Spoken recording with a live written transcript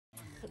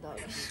Ah,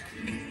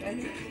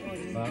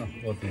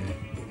 what do you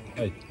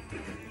Hey.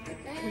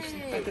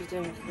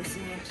 Xotirjam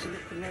bo'lsin,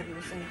 yaxshilik kunlar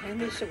bo'lsin.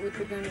 Hamisha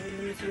o'tgan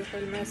o'rnimiz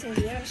yo'qolmasin.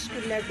 Yaxshi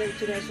kunlarda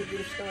uchrashib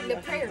yurishdan Alloh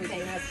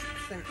nasib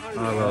qilsin.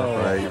 Allohu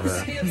akbar.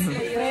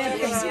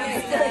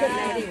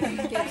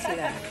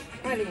 Kelsinlar.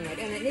 Olinglar.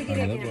 Ana nega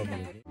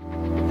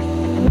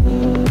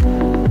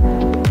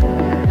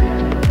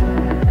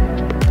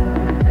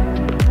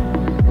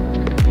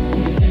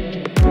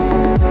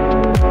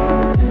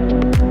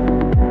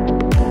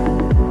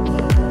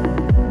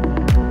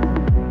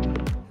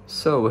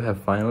So we have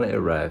finally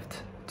arrived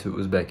to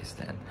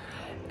Uzbekistan,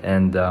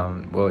 and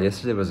well,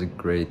 yesterday was a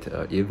great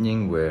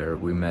evening where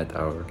we met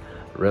our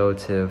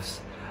relatives,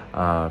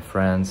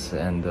 friends,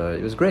 and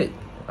it was great.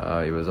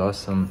 It was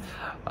awesome.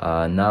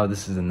 Now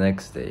this is the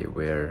next day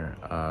where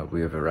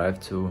we have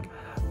arrived to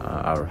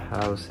our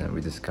house, and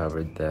we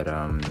discovered that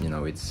you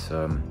know, it's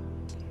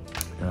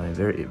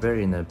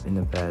very in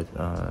a bad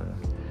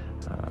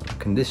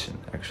condition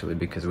actually,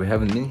 because we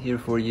haven't been here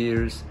for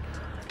years,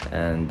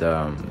 and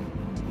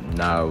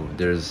now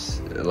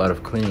there's a lot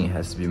of cleaning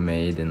has to be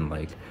made. And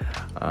like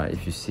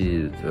if you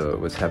see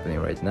what's happening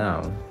right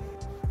now,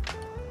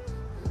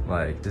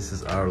 like this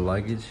is our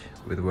luggage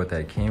with what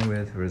I came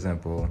with, for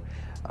example,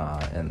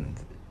 and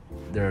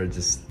there are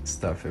just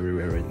stuff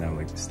everywhere right now.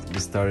 Like we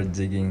started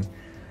digging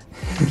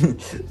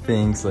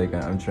things, like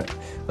I'm trying,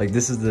 like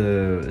this is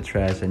the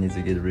trash I need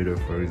to get rid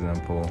of, for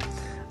example,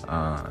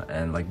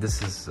 and like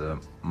this is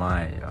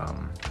my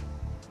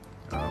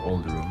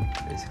old room,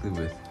 basically,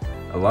 with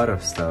a lot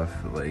of stuff,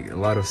 like a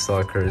lot of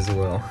soccer as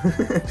well,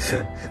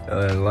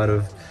 a lot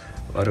of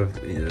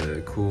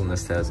cool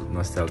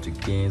nostalgic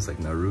games like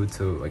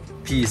Naruto, like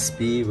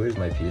PSP. Where's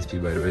my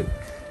PSP, by the way?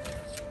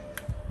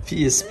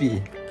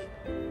 PSP.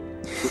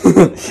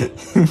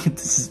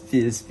 This is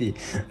PSP.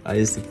 I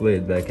used to play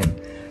it back in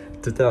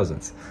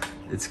 2000s.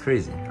 It's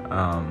crazy.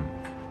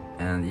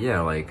 And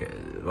yeah, like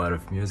a lot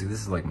of music.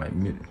 This is like my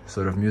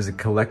sort of music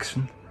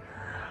collection.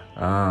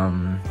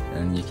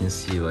 And you can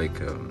see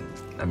like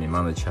I mean,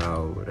 Mama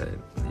Chao, what I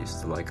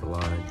used to like a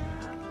lot.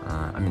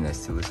 I mean, I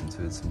still listen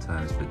to it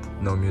sometimes, but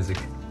no music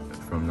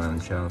from Mama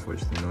Chao,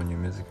 unfortunately, no new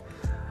music.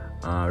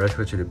 Red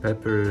Hot Chili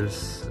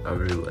Peppers,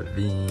 Avril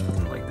Lavigne,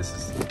 like this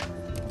is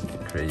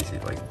crazy.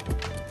 Like,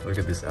 look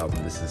at this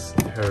album. This is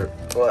her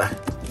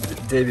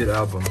debut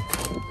album.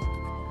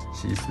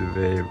 She used to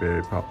be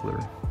very popular.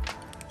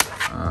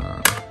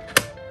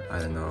 I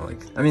don't know,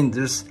 like, I mean,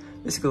 there's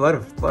basically a lot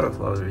of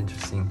other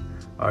interesting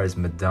artists.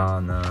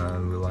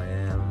 Madonna,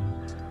 will.i.am,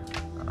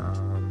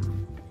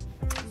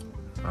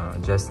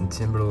 Justin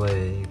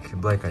Timberlake,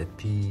 Black Eyed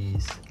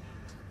Peas,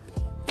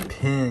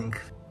 Pink,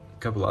 a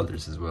couple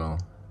others as well.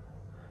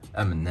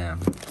 Eminem.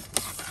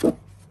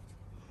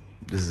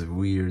 This is a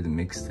weird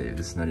mixtape.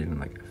 This is not even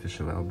like an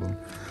official album.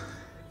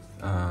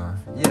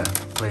 Yeah,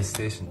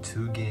 PlayStation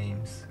 2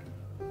 games,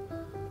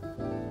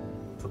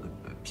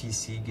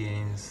 PC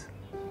games,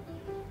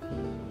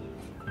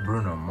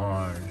 Bruno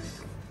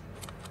Mars,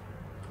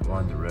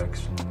 One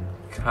Direction,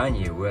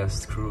 Kanye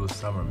West Cruel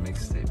Summer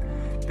mixtape.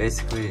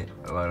 Basically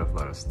a lot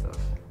of stuff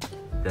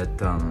that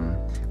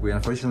we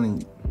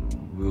unfortunately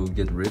will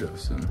get rid of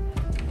soon,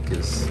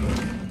 because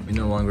we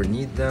no longer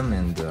need them,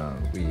 and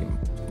we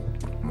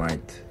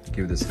might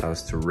give this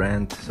house to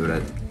rent so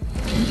that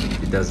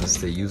it doesn't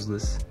stay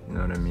useless, you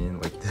know what I mean?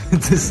 Like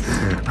this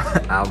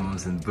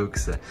albums and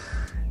books,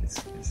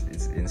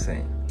 it's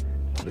insane.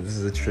 But this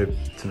is a trip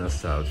to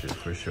nostalgia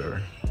for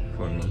sure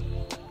for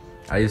me.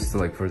 I used to,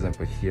 like, for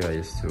example, here I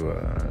used to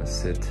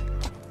sit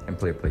and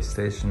play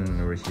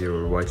PlayStation over here,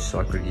 or watch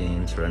soccer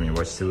games, or I mean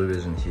watch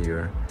television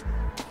here.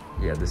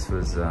 Yeah, this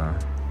was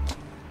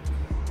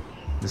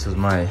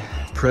my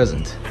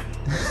present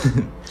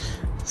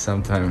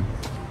sometime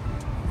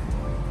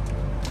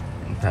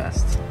in the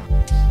past.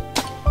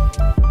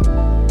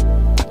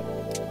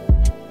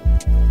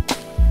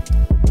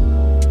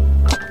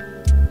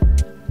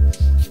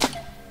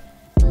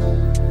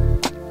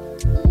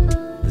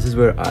 This is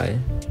where I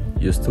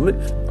used to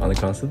live on a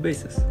constant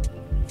basis.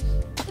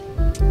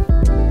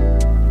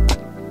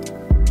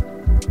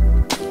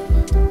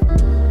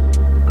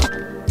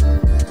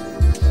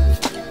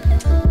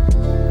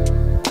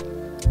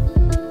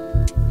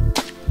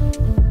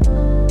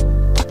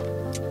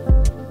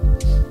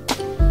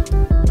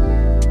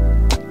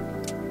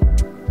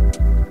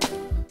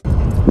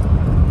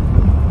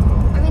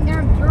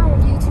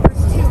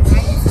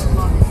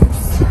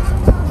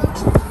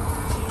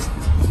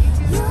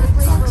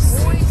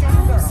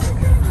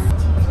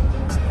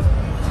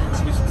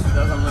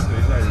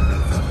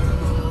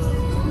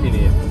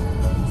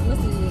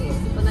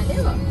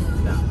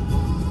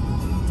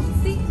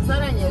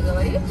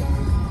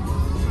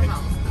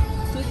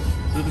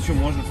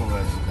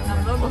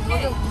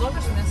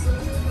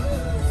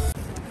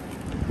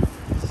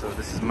 So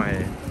this is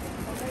my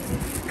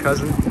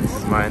cousin, this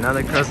is my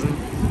another cousin,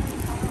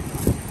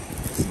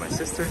 this is my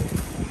sister,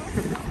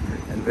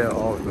 and we're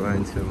all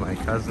going to my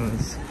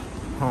cousin's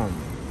home.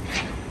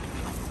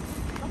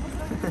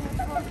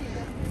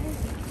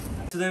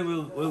 Today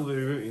we'll be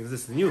reviewing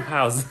this new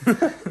house.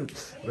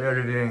 We are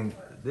reviewing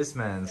this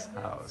man's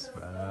house.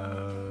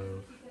 Wow,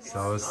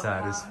 so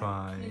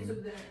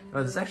satisfying. No,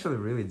 it's actually a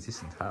really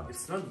decent house.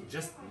 It's not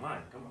just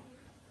mine, come on.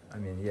 I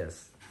mean,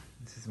 yes,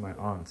 this is my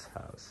aunt's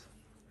house.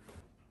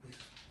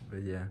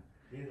 But yeah,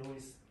 Middle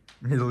East.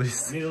 Middle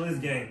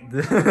East gang.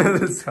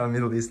 That's how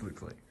Middle East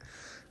looks like.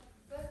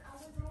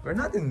 We're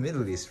not in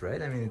Middle East,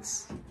 right? I mean,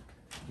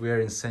 we are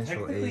in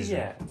Central Technically,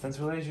 Asia. yeah.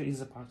 Central Asia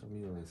is a part of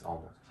Middle East,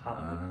 almost.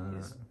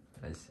 Yes.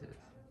 I see it.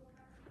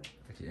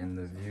 Okay, and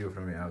the view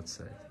from the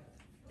outside.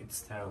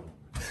 It's terrible.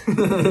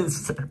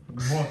 It's terrible.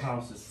 More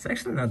houses. It's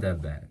actually not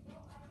that bad.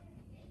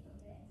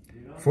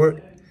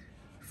 For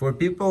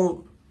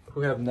people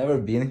who have never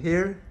been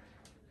here,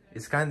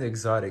 it's kind of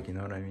exotic, you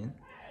know what I mean?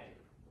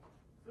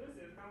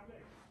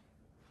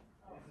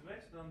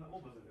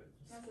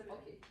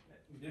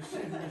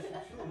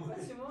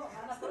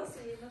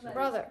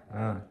 Brother.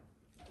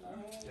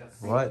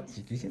 What?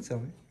 You can tell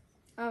me.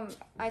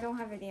 I don't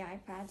have any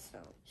iPad, so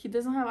He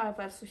doesn't have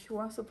iPad, so he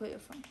wants to play a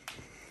phone.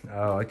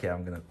 Oh, okay.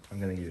 I'm gonna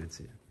give it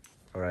to you.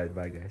 All right,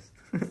 bye, guys.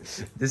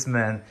 This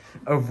man,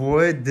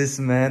 avoid this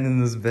man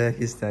in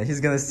Uzbekistan. He's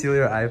gonna steal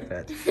your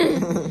iPad.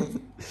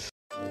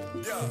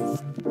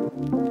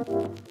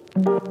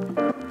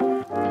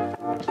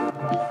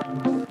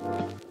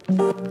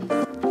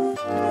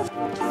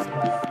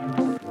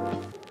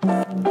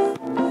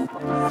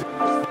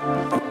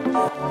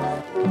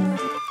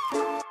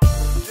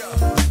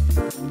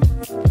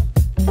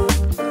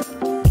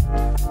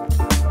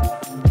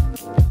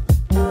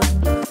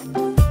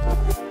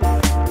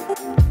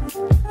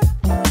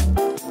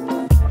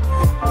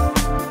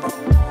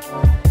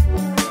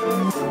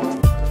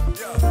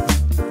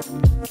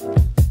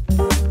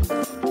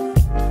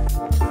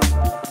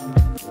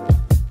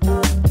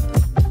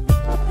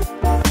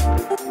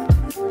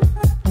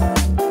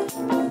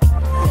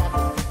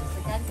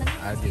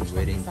 I've been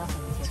waiting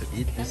to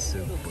eat this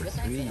soup for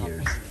 3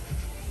 years.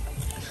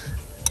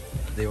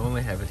 They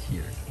only have it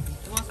here.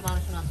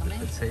 The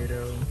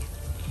potato.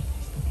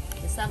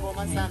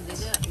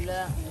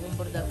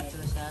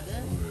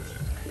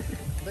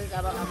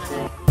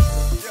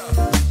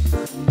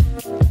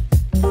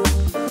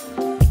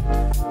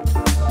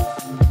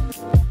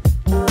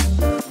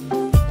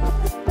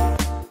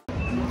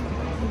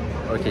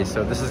 Okay,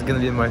 so this is gonna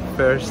be my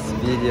first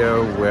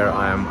video where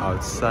I'm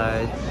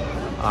outside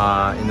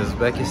in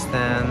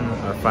Uzbekistan.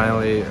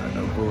 Finally,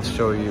 we'll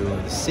show you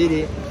the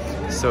city.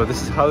 So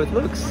this is how it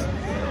looks.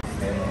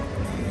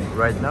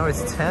 Right now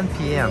it's 10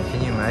 p.m.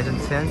 Can you imagine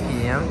 10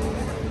 p.m.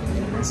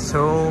 and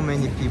so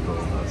many people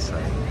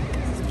outside?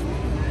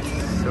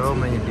 So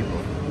many people.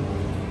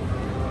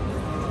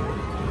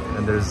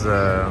 And there's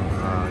a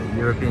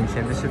European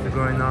Championship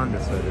going on.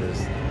 That's why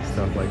there's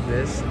stuff like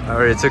this. I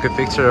already took a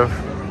picture of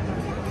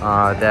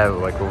that,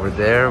 like over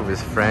there,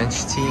 with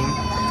French team.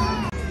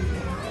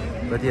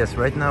 But yes,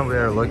 right now we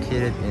are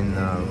located in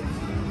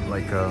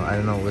I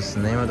don't know what's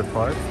the name of the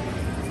park.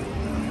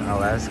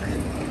 I'll ask.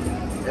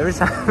 Every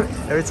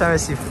time I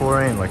see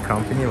foreign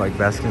company like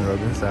Baskin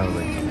Robbins, I was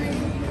like,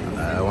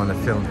 I want to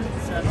film it.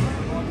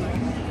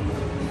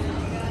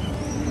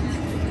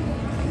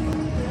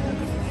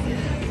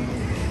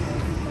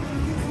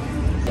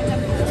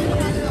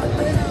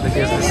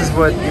 Because this is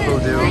what people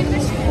do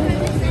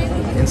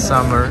in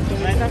summer.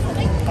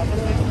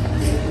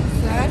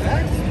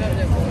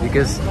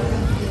 Because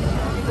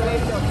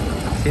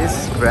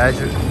kids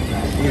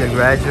either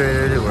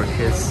graduated or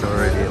kids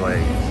already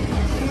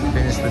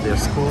finished with their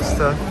school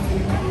stuff,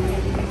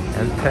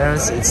 and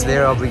parents, it's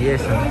their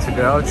obligation to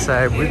go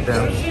outside with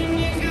them,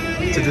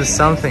 to do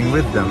something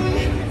with them.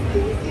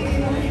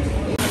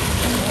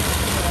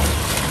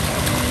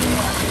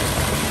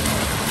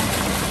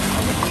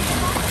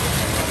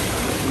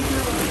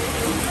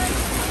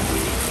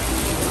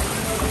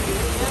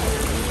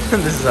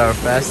 This is our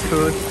fast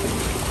food.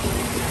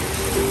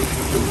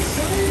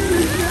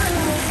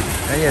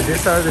 And yeah,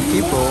 these are the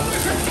people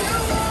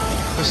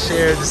who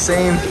share the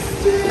same,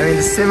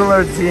 the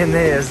similar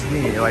DNA as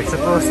me,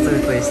 supposed to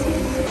at least.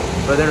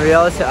 But in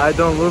reality, I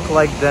don't look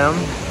like them.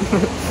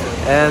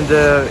 And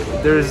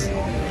there's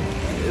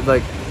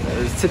a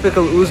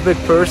typical Uzbek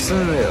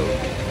person,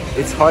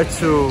 it's hard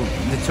to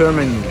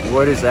determine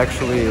what is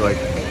actually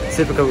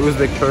typical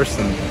Uzbek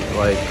person,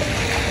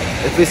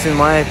 at least in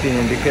my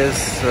opinion,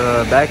 because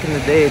back in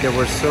the day there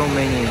were so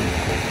many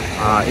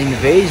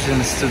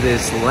invasions to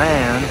this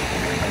land,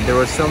 and there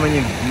were so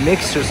many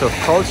mixtures of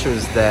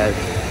cultures that,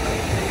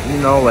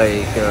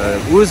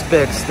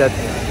 Uzbeks that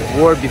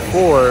were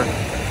before,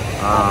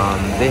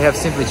 they have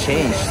simply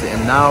changed,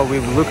 and now we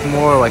look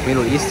more like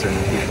Middle Eastern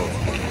people.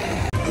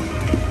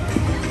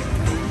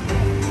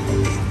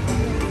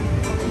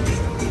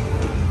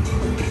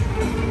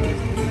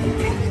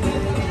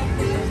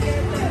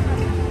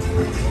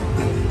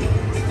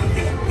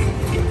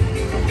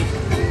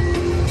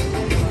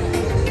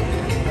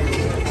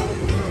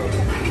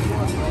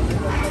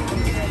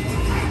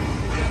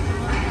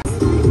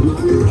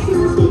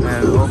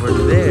 And over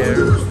there,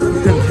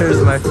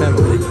 there's my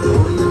family.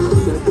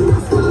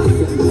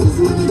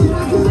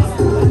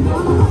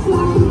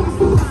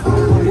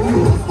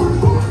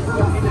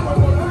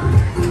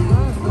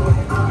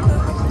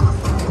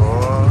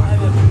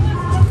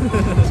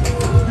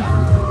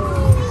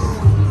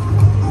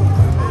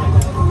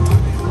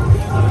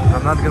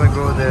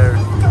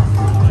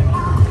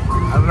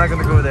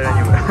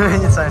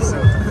 Anytime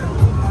soon.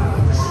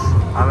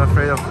 I'm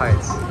afraid of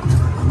heights.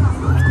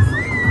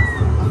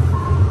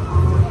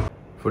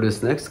 For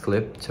this next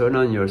clip, turn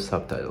on your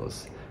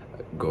subtitles.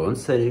 Go on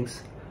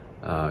settings,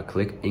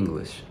 click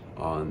English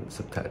on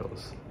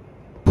subtitles.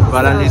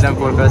 Baranlikdan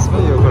korkasizmi?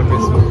 Yo'q,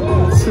 korkaysizmi?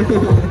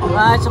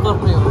 Ben çok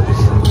korkuyorum.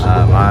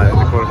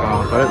 Ben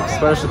korkamam. Siz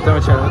paraşütten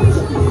uçamadınız?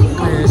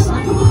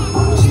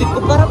 İşte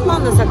bu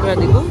paraplanla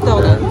sakladık bu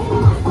dağdan.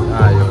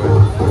 Yok.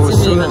 Bu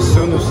suyun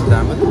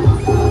üstünden mi?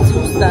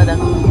 Suyun üstünden.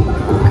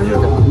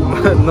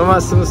 No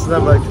ma suyun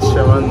üstünden belki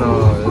düşemem. No,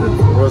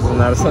 просто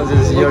на самом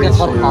деле зеленый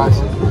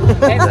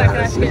Ben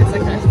saklaş.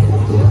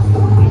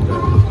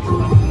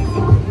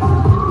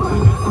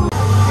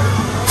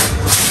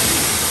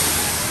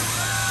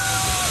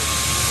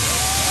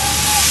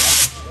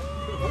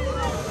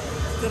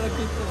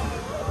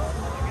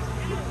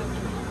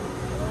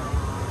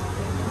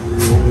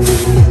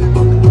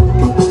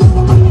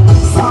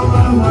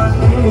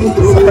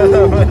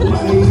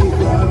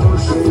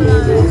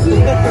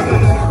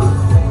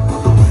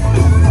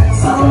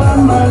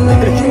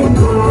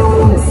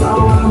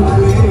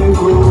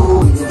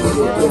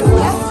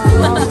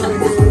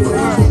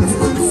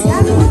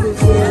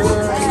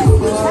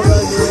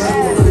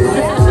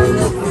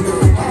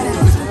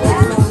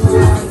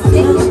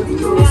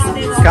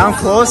 Come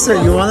closer,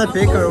 you wanna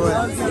pick or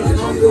what?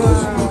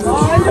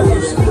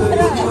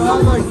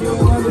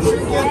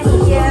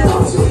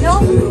 No,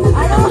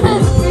 I don't want to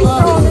free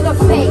throw into the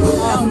face.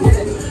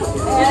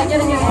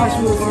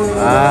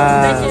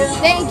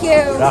 Thank you.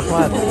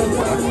 Rahman.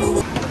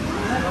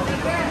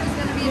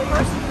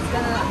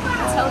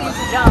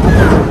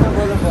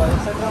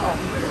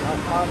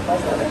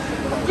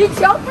 You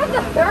jumped from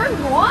the third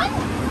one?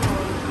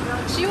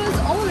 She was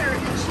older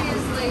and she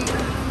is like,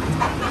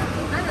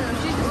 I don't know,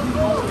 she's just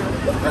older.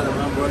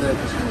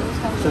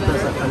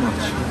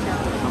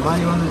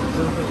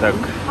 Так.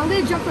 I'm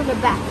gonna jump from the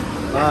back.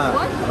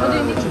 What? What do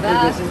you mean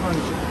that?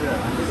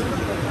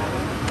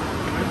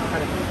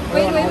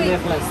 Wait.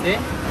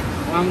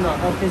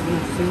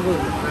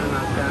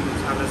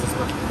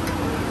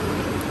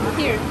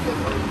 Here.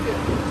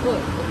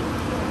 Look.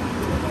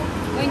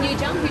 When you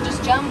jump, you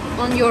just jump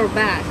on your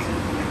back.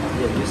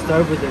 Yeah, you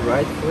start with the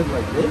right foot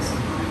like this,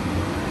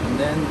 and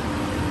then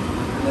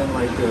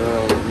like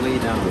lay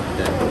down like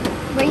that.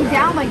 Lay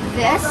down like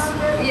this?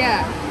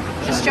 Yeah.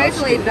 Just try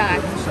to lay back.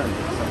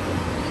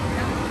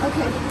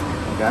 Okay.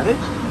 Got it?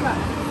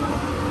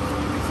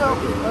 So,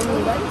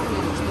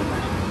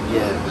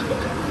 Yeah.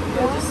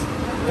 Yeah, just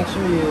make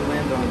sure you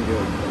land on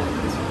your.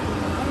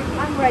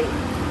 I'm ready.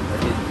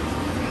 Okay.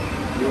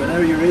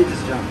 Whenever you're ready,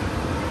 just jump.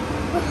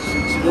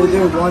 Should we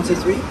do 1, 2,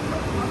 3? You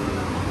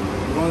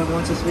want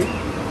 1, 2, 3? It's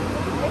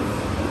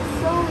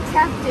so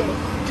tempting.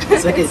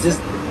 It's okay.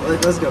 Just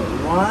let's go.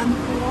 1,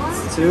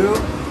 2,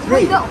 3.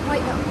 Wait, no.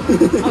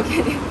 Okay. 1,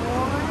 2.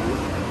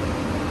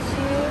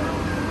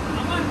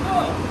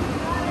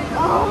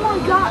 Oh my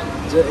god.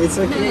 It's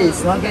okay.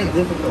 It's not that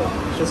difficult.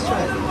 Just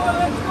try.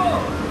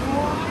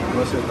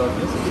 What's your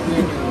darkness?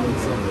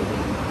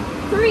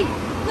 3.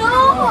 No,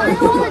 I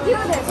don't want to do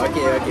this.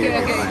 Okay. Okay.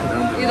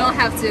 You don't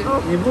have to.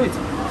 Не будет?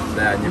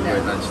 Да, не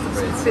будет, значит,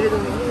 боится.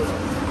 Передумай.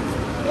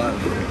 Ладно.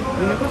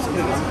 Вы не будете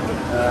прыгать?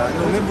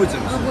 Ну, мы будем.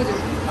 Мы будем.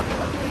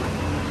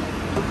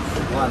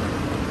 Ладно.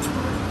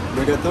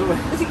 Вы готовы?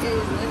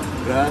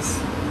 Раз.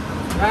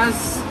 Раз,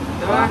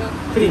 два,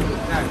 три.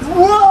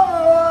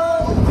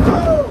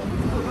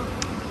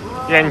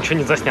 Я ничего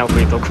не заснял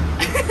по итогу.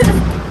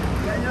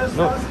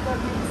 Ну.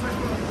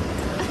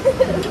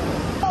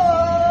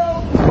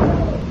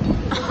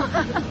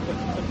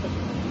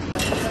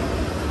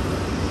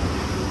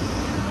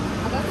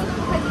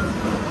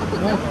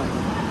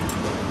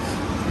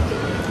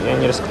 Я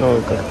не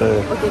рискну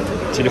как-то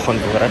телефон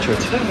поворачивать.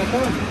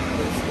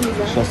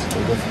 Сейчас.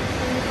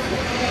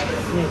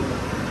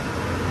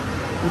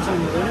 Ничего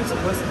не говорите,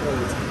 просто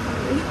говорите.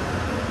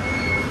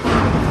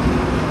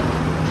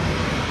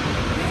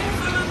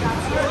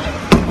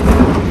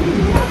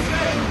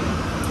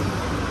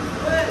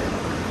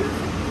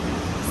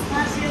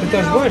 Ты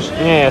тоже будешь?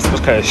 Не, я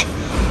спускаюсь.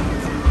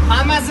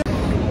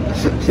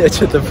 Я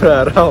что-то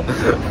проорал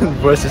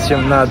больше,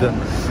 чем надо.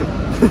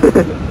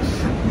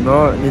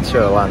 Но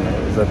ничего, ладно.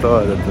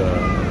 Зато это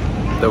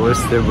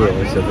удовольствие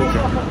было все-таки.